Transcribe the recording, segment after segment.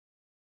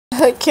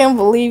I can't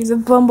believe the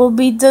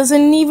bumblebee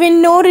doesn't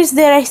even notice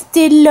that I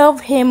still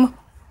love him.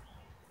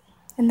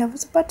 And I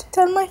was about to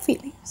tell my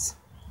feelings.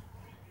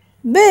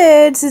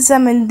 But since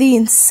I'm the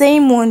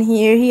insane one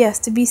here, he has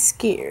to be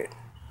scared.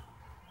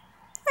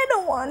 I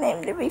don't want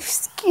him to be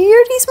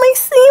scared. He's my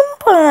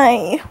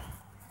senpai.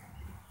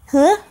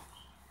 Huh?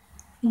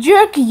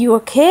 Jerky, you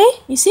okay?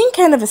 You seem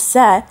kind of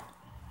sad.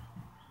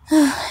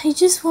 I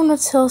just want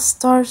to tell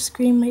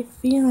Starscream my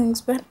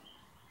feelings, but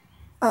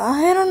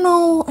I don't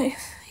know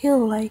if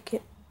he'll like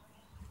it.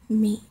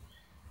 Me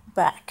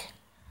back.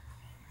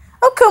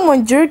 Oh, come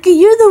on, Jerky.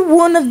 You're the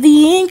one of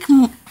the ink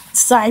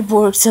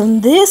cyborgs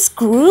in this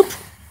group.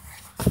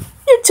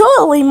 You're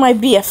totally my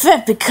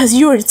BFF because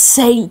you're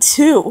insane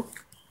too.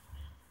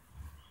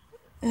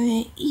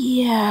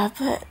 Yeah,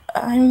 but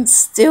I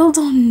still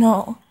don't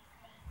know.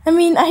 I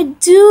mean, I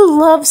do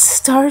love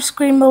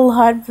Starscream a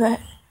lot, but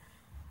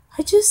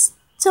I just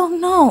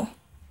don't know.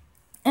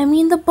 I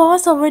mean, the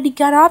boss already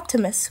got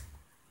Optimus.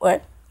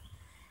 What?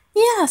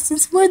 Yeah,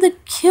 since we're the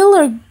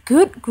killer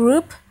good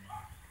group.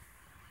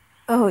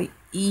 Oh,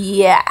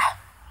 yeah.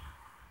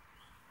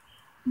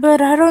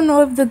 But I don't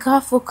know if the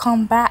Goth will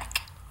come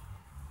back.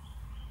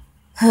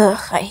 Ugh,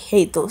 I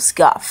hate those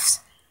Goths.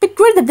 But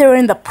great that they're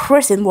in the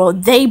prison where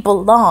they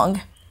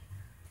belong.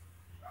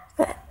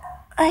 But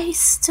I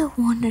still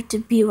wanted to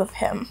be with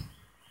him.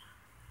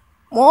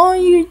 Well,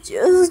 you're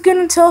just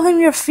gonna tell him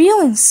your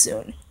feelings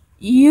soon.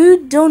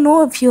 You don't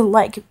know if he'll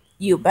like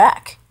you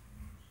back.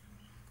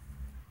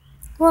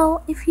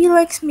 Well, if he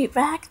likes me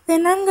back,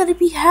 then I'm gonna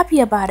be happy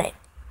about it.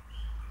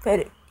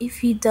 But if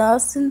he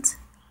doesn't,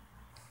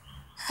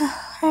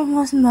 I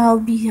must now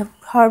be a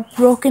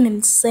heartbroken,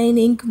 insane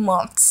ink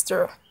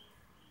monster.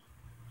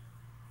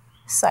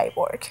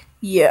 Cyborg.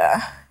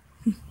 Yeah.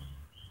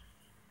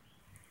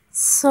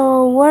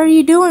 So, what are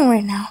you doing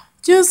right now?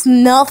 Just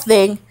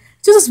nothing.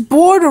 Just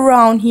bored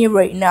around here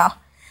right now.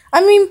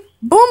 I mean,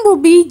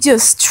 Bumblebee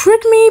just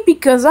tricked me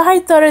because I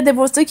thought there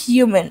was a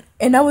human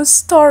and I was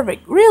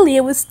starving. Really,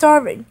 I was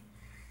starving.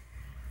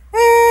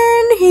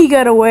 And he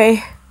got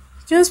away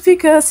just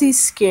because he's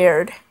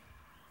scared.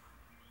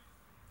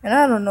 And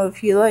I don't know if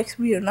he likes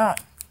me or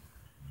not.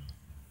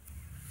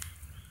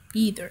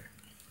 Either.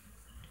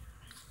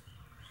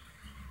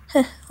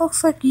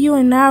 Looks like you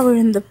and I were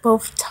in the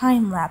both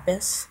time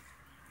lapis.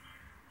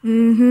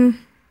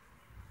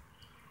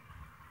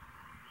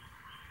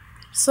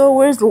 So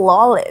where's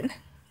Lolin?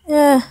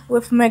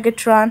 With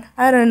Megatron.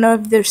 I don't know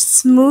if they're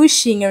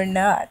smooshing or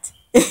not.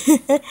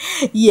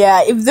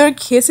 Yeah, if they're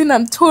kissing,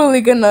 I'm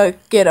totally gonna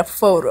get a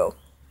photo.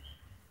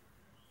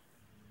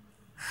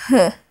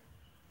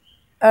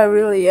 I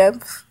really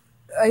am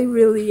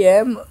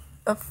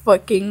a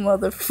fucking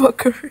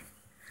motherfucker.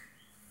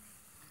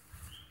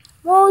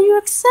 Well,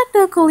 you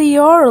technically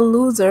are a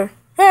loser.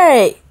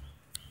 Hey,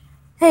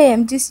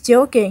 I'm just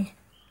joking.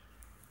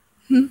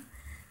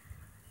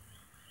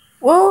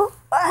 Well,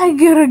 I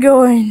gotta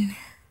go and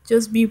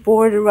just be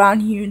bored around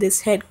here in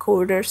this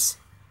headquarters.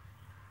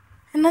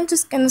 And I'm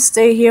just gonna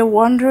stay here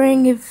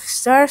wondering if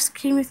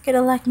Starscream is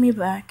gonna like me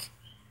back.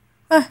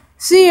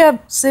 See ya,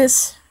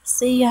 sis.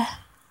 See ya.